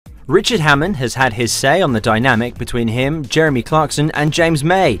Richard Hammond has had his say on the dynamic between him, Jeremy Clarkson and James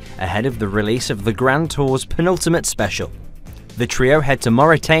May ahead of the release of the Grand Tour's penultimate special. The trio head to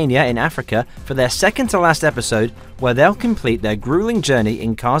Mauritania in Africa for their second to last episode, where they'll complete their grueling journey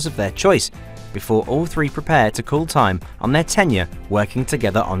in cars of their choice, before all three prepare to call time on their tenure working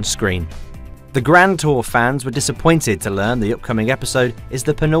together on screen. The Grand Tour fans were disappointed to learn the upcoming episode is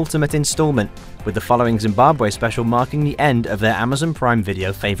the penultimate installment, with the following Zimbabwe special marking the end of their Amazon Prime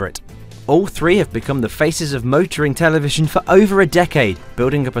Video favourite. All three have become the faces of motoring television for over a decade,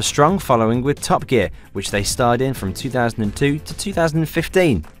 building up a strong following with Top Gear, which they starred in from 2002 to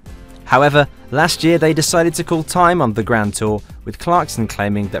 2015. However, last year they decided to call time on the Grand Tour, with Clarkson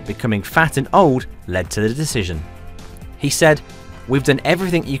claiming that becoming fat and old led to the decision. He said, "We've done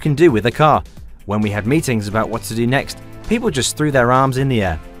everything you can do with a car. When we had meetings about what to do next, people just threw their arms in the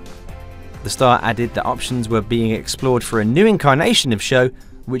air." The star added that options were being explored for a new incarnation of show,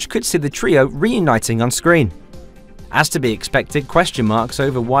 which could see the trio reuniting on screen. As to be expected, question marks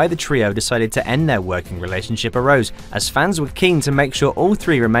over why the trio decided to end their working relationship arose, as fans were keen to make sure all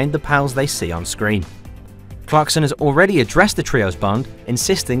three remained the pals they see on screen. Clarkson has already addressed the trio's bond,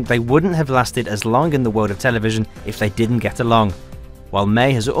 insisting they wouldn't have lasted as long in the world of television if they didn't get along, while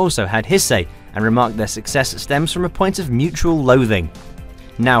May has also had his say and remarked their success stems from a point of mutual loathing.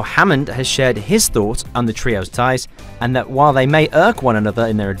 Now Hammond has shared his thoughts on the trio's ties, and that while they may irk one another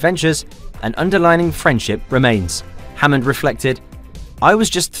in their adventures, an underlying friendship remains. Hammond reflected, "I was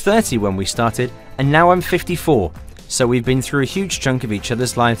just 30 when we started, and now I'm 54, so we've been through a huge chunk of each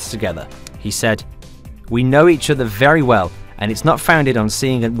other's lives together." He said, "We know each other very well, and it's not founded on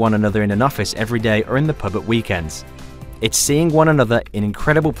seeing one another in an office every day or in the pub at weekends. It's seeing one another in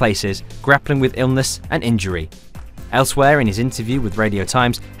incredible places, grappling with illness and injury." Elsewhere in his interview with Radio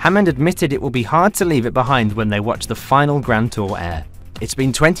Times, Hammond admitted it will be hard to leave it behind when they watch the final Grand Tour air. "It's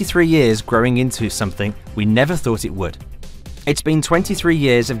been 23 years growing into something we never thought it would. It's been 23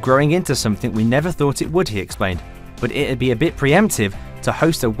 years of growing into something we never thought it would," he explained, "but it'd be a bit preemptive to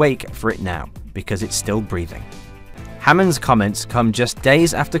host a wake for it now, because it's still breathing." Hammond's comments come just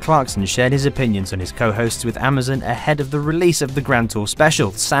days after Clarkson shared his opinions on his co-hosts with Amazon ahead of the release of the Grand Tour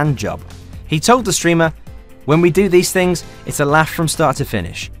special, Sand Job. He told the streamer, "When we do these things, it's a laugh from start to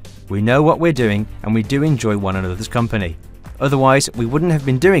finish. We know what we're doing and we do enjoy one another's company. Otherwise, we wouldn't have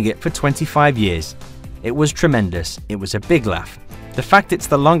been doing it for 25 years. It was tremendous. It was a big laugh. The fact it's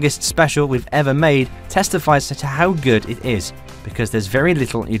the longest special we've ever made testifies to how good it is, because there's very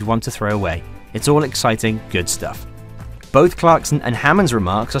little you'd want to throw away. It's all exciting, good stuff." Both Clarkson and Hammond's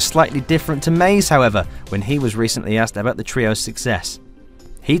remarks are slightly different to May's, however, when he was recently asked about the trio's success.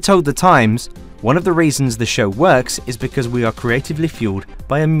 He told The Times, "One of the reasons the show works is because we are creatively fueled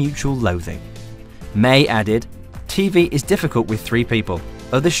by a mutual loathing." May added, "TV is difficult with three people.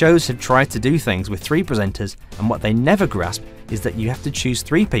 Other shows have tried to do things with three presenters, and what they never grasp is that you have to choose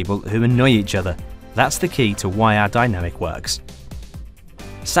three people who annoy each other. That's the key to why our dynamic works."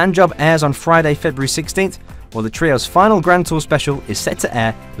 Sand Job airs on Friday, February 16th, while the trio's final Grand Tour special is set to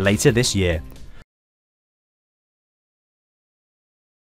air later this year.